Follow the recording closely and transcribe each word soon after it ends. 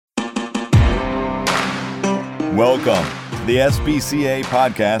Welcome to the SBCA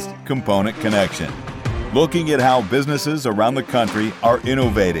podcast, Component Connection. Looking at how businesses around the country are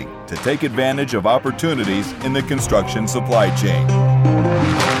innovating to take advantage of opportunities in the construction supply chain.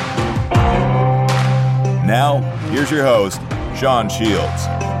 Now, here's your host, Sean Shields.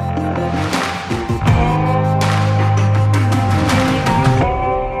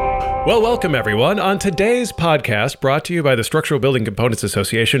 Well, welcome everyone. On today's podcast, brought to you by the Structural Building Components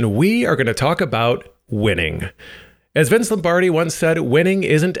Association, we are going to talk about winning. As Vince Lombardi once said, winning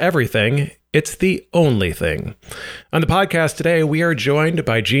isn't everything, it's the only thing. On the podcast today, we are joined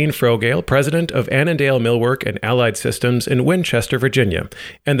by Gene Frogale, president of Annandale Millwork and Allied Systems in Winchester, Virginia,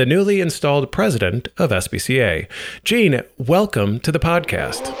 and the newly installed president of SBCA. Gene, welcome to the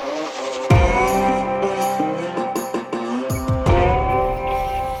podcast.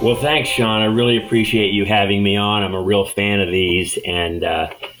 Well, thanks, Sean. I really appreciate you having me on. I'm a real fan of these and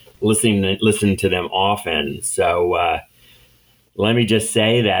listen to them often. So let me just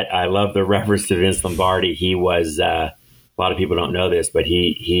say that I love the reference to Vince Lombardi. He was, a lot of people don't know this, but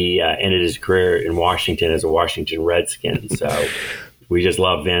he ended his career in Washington as a Washington Redskin. So we just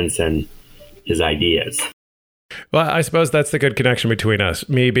love Vince and his ideas. Well, I suppose that's the good connection between us.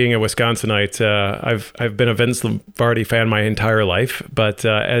 Me being a Wisconsinite, I've been a Vince Lombardi fan my entire life, but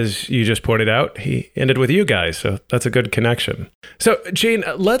as you just pointed out, he ended with you guys, so that's a good connection. So, Gene,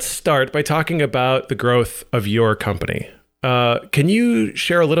 let's start by talking about the growth of your company. Can you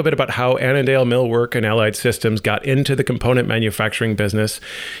share a little bit about how Annandale Millwork and Allied Systems got into the component manufacturing business?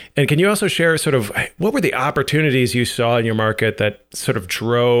 And can you also share sort of what were the opportunities you saw in your market that sort of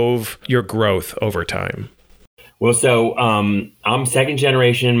drove your growth over time? Well, so I'm second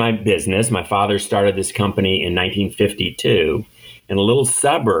generation in my business. My father started this company in 1952 in a little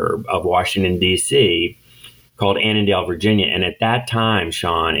suburb of Washington, D.C. called Annandale, Virginia. And at that time,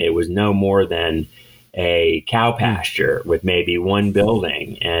 Sean, it was no more than a cow pasture with maybe one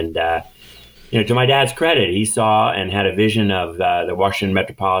building. And, to my dad's credit, he saw and had a vision of the Washington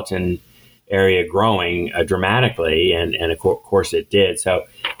metropolitan area growing dramatically, and of course it did. So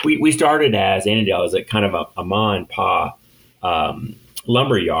we started as Annandale as a kind of a ma and pa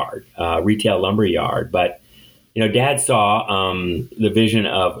lumber yard, retail lumber yard. But Dad saw the vision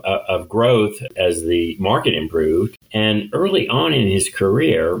of growth as the market improved, and early on in his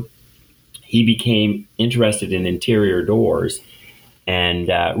career, he became interested in interior doors and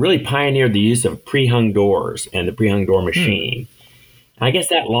really pioneered the use of pre-hung doors and the pre-hung door machine. I guess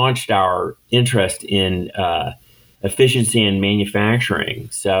that launched our interest in efficiency in manufacturing.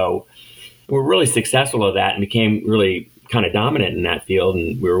 So we're really successful at that and became really kind of dominant in that field.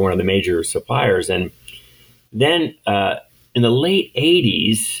 And we were one of the major suppliers. And then in the late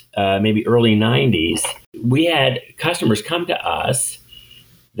 80s, maybe early 90s, we had customers come to us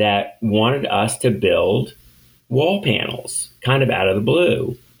that wanted us to build wall panels kind of out of the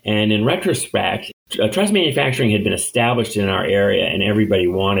blue. And in retrospect, truss manufacturing had been established in our area and everybody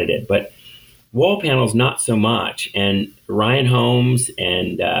wanted it, but wall panels, not so much. And Ryan Homes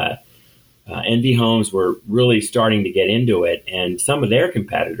and NV Homes were really starting to get into it. And some of their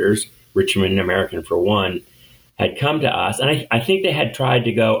competitors, Richmond American for one, had come to us. And I think they had tried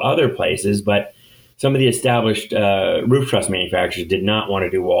to go other places, but some of the established roof truss manufacturers did not want to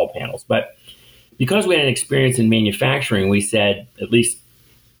do wall panels. But because we had an experience in manufacturing, we said, at least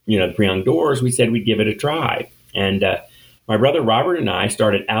the pre-hung doors, we said we'd give it a try. And my brother Robert and I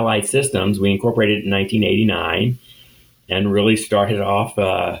started Allied Systems. We incorporated in 1989 and really started off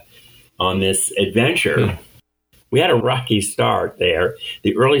on this adventure. We had a rocky start there.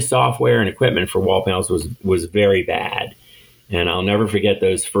 The early software and equipment for wall panels was very bad. And I'll never forget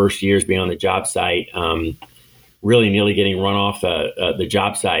those first years being on the job site, really nearly getting run off the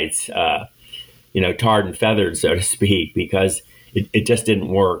job sites, tarred and feathered, so to speak, because it just didn't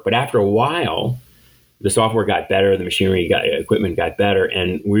work. But after a while, the software got better, the equipment got better,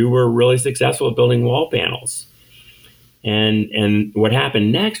 and we were really successful at building wall panels. And what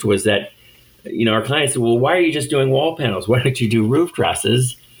happened next was that, our clients said, well, why are you just doing wall panels? Why don't you do roof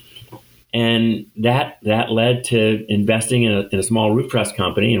trusses? And that led to investing in a small roof truss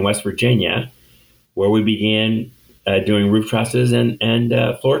company in West Virginia, where we began doing roof trusses and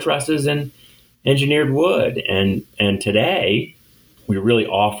floor trusses and engineered wood. And today, we really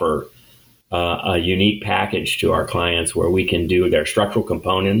offer a unique package to our clients where we can do their structural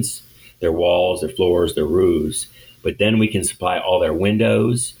components, their walls, their floors, their roofs, but then we can supply all their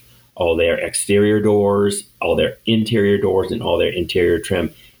windows, all their exterior doors, all their interior doors, and all their interior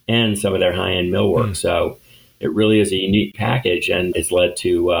trim, and some of their high-end millwork. So it really is a unique package, and it's led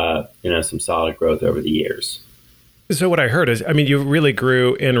to some solid growth over the years. So what I heard is, I mean, you really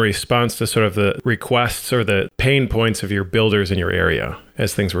grew in response to sort of the requests or the pain points of your builders in your area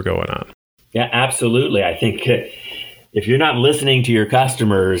as things were going on. Yeah, absolutely. I think if you're not listening to your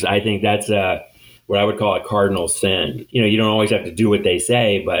customers, I think that's what I would call a cardinal sin. You don't always have to do what they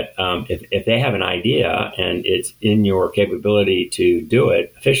say, but if they have an idea and it's in your capability to do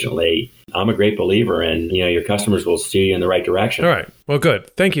it efficiently, I'm a great believer in, your customers will steer you in the right direction. All right. Well,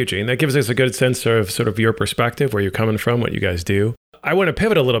 good. Thank you, Gene. That gives us a good sense of sort of your perspective, where you're coming from, what you guys do. I want to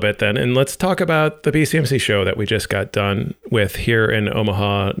pivot a little bit then, and let's talk about the BCMC show that we just got done with here in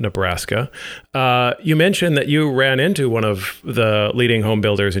Omaha, Nebraska. You mentioned that you ran into one of the leading home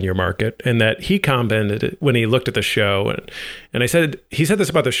builders in your market, and that he commented when he looked at the show. And he said this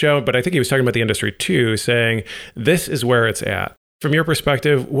about the show, but I think he was talking about the industry too, saying, this is where it's at. From your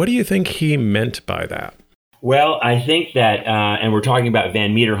perspective, what do you think he meant by that? Well, I think that, and we're talking about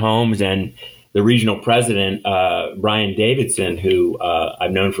Van Meter Homes and the regional president, Brian Davidson, who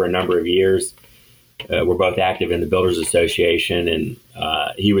I've known for a number of years. We're both active in the Builders Association, and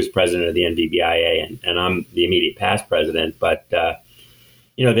he was president of the NVBIA, and I'm the immediate past president. But,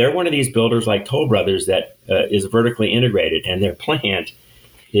 they're one of these builders like Toll Brothers that is vertically integrated, and their plant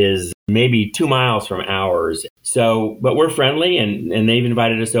is maybe 2 miles from ours. So, but we're friendly, and they've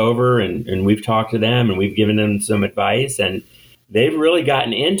invited us over, and we've talked to them, and we've given them some advice, and they've really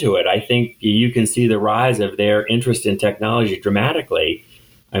gotten into it. I think you can see the rise of their interest in technology dramatically.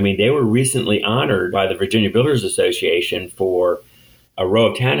 I mean, they were recently honored by the Virginia Builders Association for a row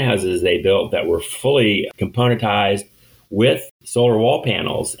of townhouses they built that were fully componentized with solar wall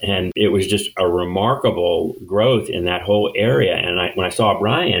panels. And it was just a remarkable growth in that whole area. And when I saw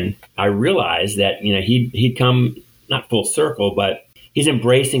Brian, I realized that, he'd come not full circle, but he's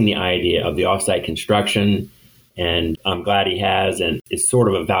embracing the idea of the offsite construction. And I'm glad he has, and it's sort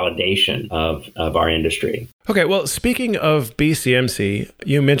of a validation of our industry. Okay, well, speaking of BCMC,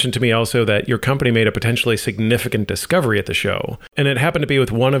 you mentioned to me also that your company made a potentially significant discovery at the show, and it happened to be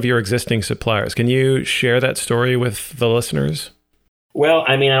with one of your existing suppliers. Can you share that story with the listeners? Well,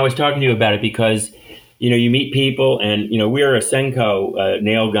 I mean, I was talking to you about it because, you meet people, and, we're a Senko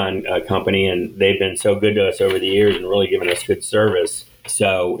nail gun company, and they've been so good to us over the years and really given us good service.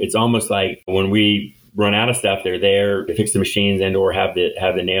 So it's almost like when we run out of stuff, they're there to fix the machines and or have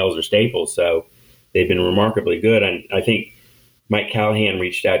the nails or staples. So they've been remarkably good. And I think Mike Callahan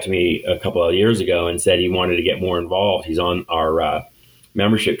reached out to me a couple of years ago and said he wanted to get more involved. He's on our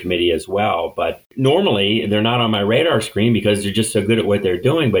membership committee as well. But normally they're not on my radar screen because they're just so good at what they're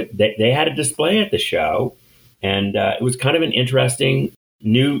doing. But they had a display at the show, and it was kind of an interesting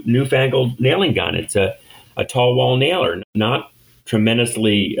newfangled nailing gun. It's a tall wall nailer, not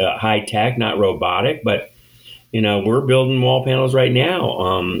tremendously high tech, not robotic, but we're building wall panels right now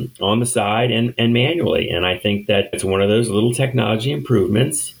on the side and manually. And I think that it's one of those little technology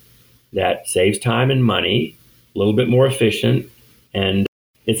improvements that saves time and money, a little bit more efficient, and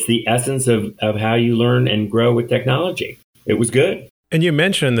it's the essence of how you learn and grow with technology. It was good. And you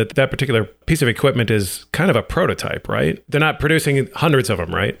mentioned that particular piece of equipment is kind of a prototype, right? They're not producing hundreds of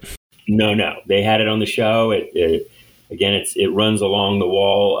them, right? No. They had it on the show. Again, it runs along the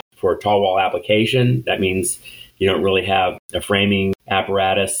wall for a tall wall application. That means you don't really have a framing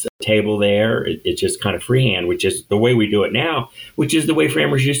apparatus table there. It's just kind of freehand, which is the way we do it now, which is the way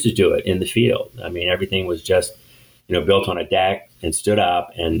framers used to do it in the field. I mean, everything was just, built on a deck and stood up,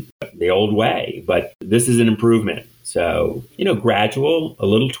 and the old way. But this is an improvement. So, gradual, a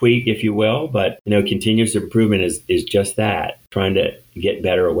little tweak, if you will, but, continuous improvement is just that, trying to get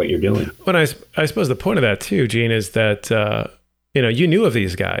better at what you're doing. But I suppose the point of that too, Gene, is that, you knew of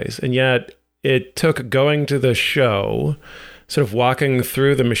these guys, and yet it took going to the show, sort of walking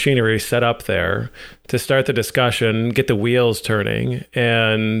through the machinery set up there to start the discussion, get the wheels turning,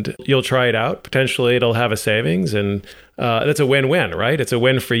 and you'll try it out. Potentially it'll have a savings, and that's a win-win, right? It's a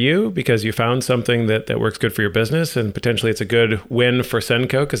win for you because you found something that works good for your business, and potentially it's a good win for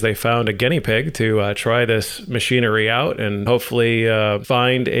Senko because they found a guinea pig to try this machinery out and hopefully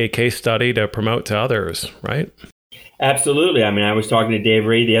find a case study to promote to others, right? Absolutely. I mean, I was talking to Dave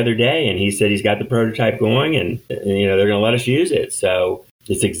Reed the other day, and he said he's got the prototype going, and they're going to let us use it. So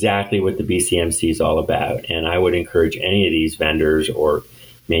it's exactly what the BCMC is all about. And I would encourage any of these vendors or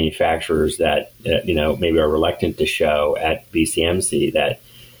manufacturers that maybe are reluctant to show at BCMC that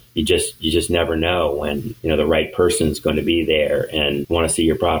you just never know when the right person's going to be there and want to see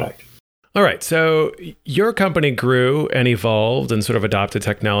your product. All right. So your company grew and evolved and sort of adopted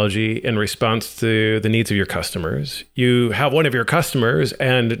technology in response to the needs of your customers. You have one of your customers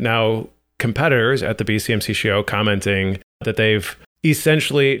and now competitors at the BCMC show commenting that they've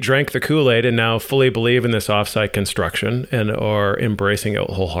essentially drank the Kool-Aid and now fully believe in this offsite construction and are embracing it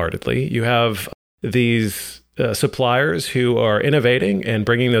wholeheartedly. You have these suppliers who are innovating and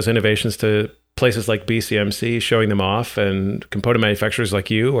bringing those innovations to places like BCMC, showing them off, and component manufacturers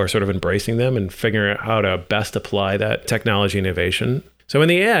like you are sort of embracing them and figuring out how to best apply that technology innovation. So in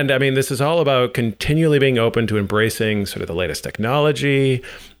the end, I mean, this is all about continually being open to embracing sort of the latest technology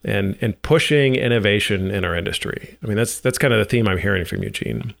and pushing innovation in our industry. I mean, that's kind of the theme I'm hearing from you,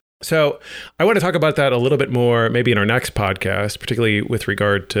 Gene. So I want to talk about that a little bit more, maybe in our next podcast, particularly with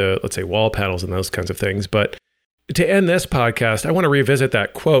regard to, let's say, wall panels and those kinds of things. But to end this podcast, I want to revisit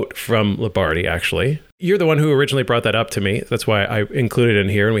that quote from Lombardi, actually. You're the one who originally brought that up to me. That's why I included it in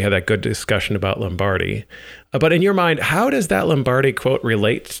here, and we had that good discussion about Lombardi. But in your mind, how does that Lombardi quote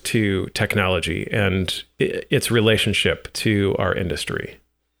relate to technology and its relationship to our industry?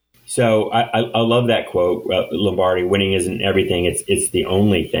 So I love that quote, Lombardi, winning isn't everything, it's the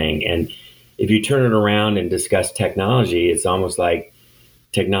only thing. And if you turn it around and discuss technology, it's almost like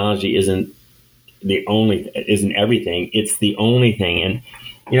technology isn't everything, it's the only thing. And,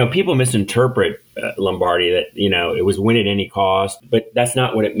 people misinterpret Lombardi that, it was win at any cost, but that's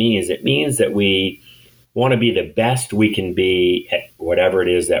not what it means. It means that we want to be the best we can be at whatever it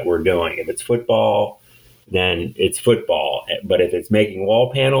is that we're doing. If it's football, then it's football. But if it's making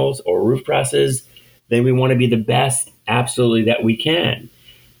wall panels or roof trusses, then we want to be the best absolutely that we can.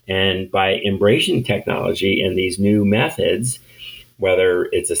 And by embracing technology and these new methods, whether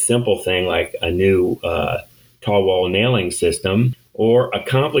it's a simple thing like a new tall wall nailing system or a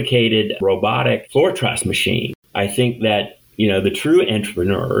complicated robotic floor truss machine, I think that, the true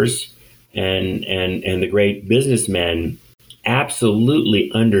entrepreneurs and the great businessmen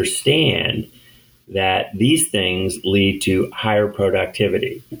absolutely understand that these things lead to higher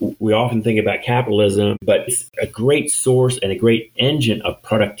productivity. We often think about capitalism, but it's a great source and a great engine of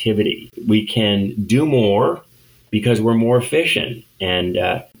productivity. We can do more because we're more efficient. And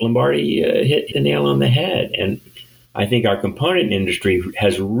Lombardi hit the nail on the head. And I think our component industry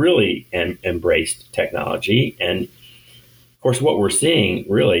has really embraced technology. And of course, what we're seeing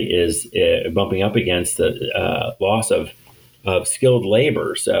really is bumping up against the loss of skilled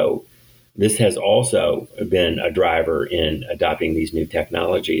labor. So this has also been a driver in adopting these new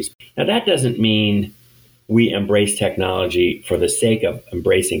technologies. Now, that doesn't mean we embrace technology for the sake of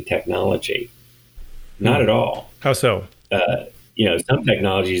embracing technology. Not at all. How so? Some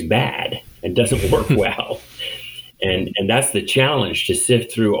technology is bad and doesn't work well. And that's the challenge, to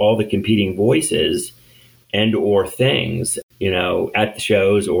sift through all the competing voices and or things, at the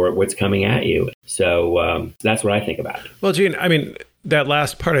shows or what's coming at you. So that's what I think about it. Well, Gene, I mean, that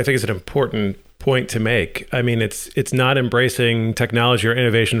last part I think is an important point to make. I mean, it's not embracing technology or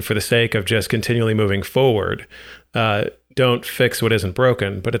innovation for the sake of just continually moving forward. Don't fix what isn't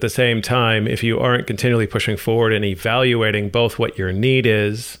broken. But at the same time, if you aren't continually pushing forward and evaluating both what your need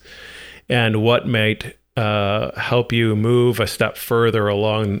is and what might help you move a step further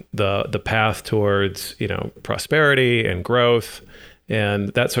along the path towards, prosperity and growth and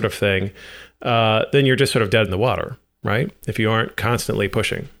that sort of thing, then you're just sort of dead in the water, right? If you aren't constantly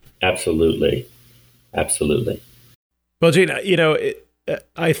pushing. Absolutely. Absolutely. Well, Gene,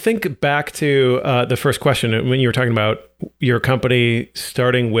 I think back to the first question when you were talking about your company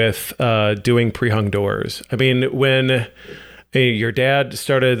starting with doing pre-hung doors. I mean, when your dad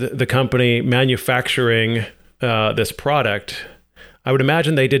started the company manufacturing this product, I would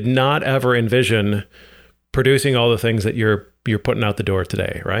imagine they did not ever envision producing all the things that you're putting out the door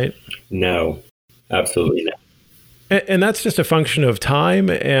today, right? No, absolutely not. And that's just a function of time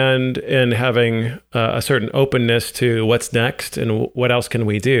and having a certain openness to what's next and what else can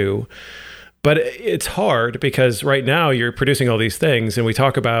we do. But it's hard because right now you're producing all these things and we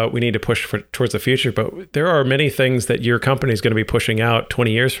talk about we need to push towards the future, but there are many things that your company is going to be pushing out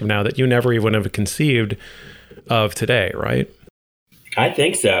 20 years from now that you never even have conceived of today, right? I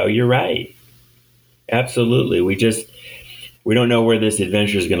think so. You're right. Absolutely. We don't know where this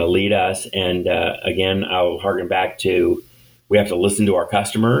adventure is going to lead us. And again, I'll harken back to, we have to listen to our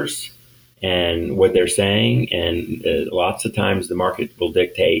customers and what they're saying. And lots of times the market will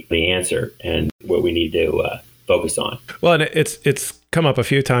dictate the answer and what we need to focus on. Well, and it's come up a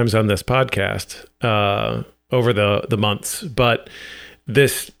few times on this podcast over the months, but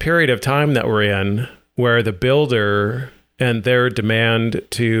this period of time that we're in where the builder and their demand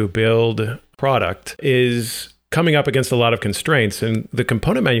to build product is coming up against a lot of constraints, and the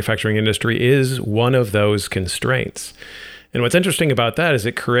component manufacturing industry is one of those constraints. And what's interesting about that is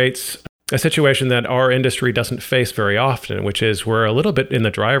it creates a situation that our industry doesn't face very often, which is we're a little bit in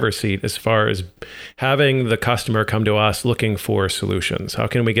the driver's seat as far as having the customer come to us looking for solutions. How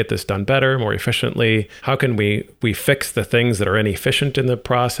can we get this done better, more efficiently? How can we fix the things that are inefficient in the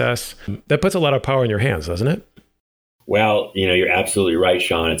process? That puts a lot of power in your hands, doesn't it? Well, you're absolutely right,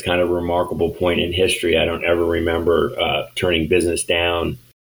 Sean. It's kind of a remarkable point in history. I don't ever remember turning business down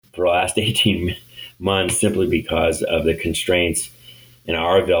for the last 18 months simply because of the constraints in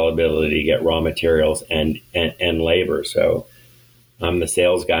our availability to get raw materials and labor. So I'm the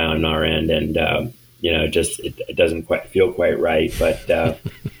sales guy on our end, and it doesn't quite feel quite right. But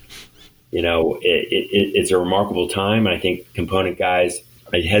it's a remarkable time. And I think component guys,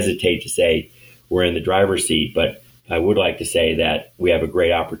 I hesitate to say we're in the driver's seat, but I would like to say that we have a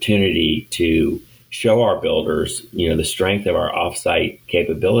great opportunity to show our builders, the strength of our offsite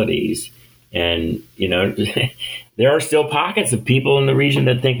capabilities. And, there are still pockets of people in the region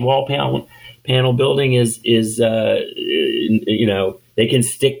that think wall panel building is they can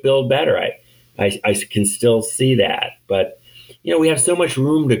stick build better. I can still see that. But, we have so much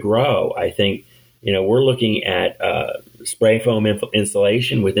room to grow. I think, we're looking at spray foam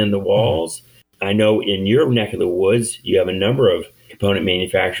insulation within the walls. I know in your neck of the woods, you have a number of component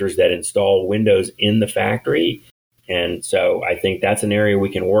manufacturers that install windows in the factory. And so I think that's an area we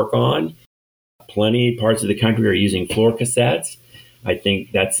can work on. Plenty of parts of the country are using floor cassettes. I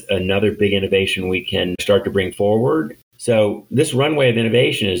think that's another big innovation we can start to bring forward. So this runway of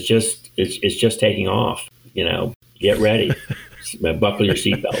innovation is just taking off. Get ready. Buckle your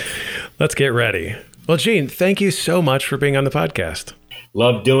seatbelt. Let's get ready. Well, Gene, thank you so much for being on the podcast.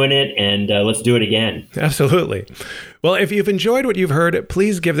 Love doing it, and let's do it again. Absolutely. Well, if you've enjoyed what you've heard,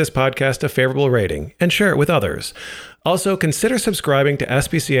 please give this podcast a favorable rating and share it with others. Also, consider subscribing to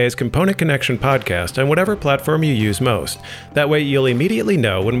SBCA's Component Connection podcast on whatever platform you use most. That way, you'll immediately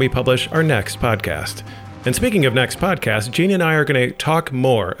know when we publish our next podcast. And speaking of next podcast, Gene and I are going to talk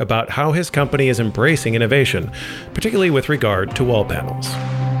more about how his company is embracing innovation, particularly with regard to wall panels.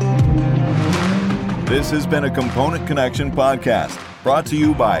 This has been a Component Connection podcast brought to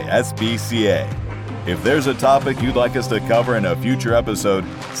you by SBCA. If there's a topic you'd like us to cover in a future episode,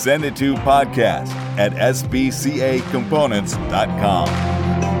 send it to podcast@sbcacomponents.com.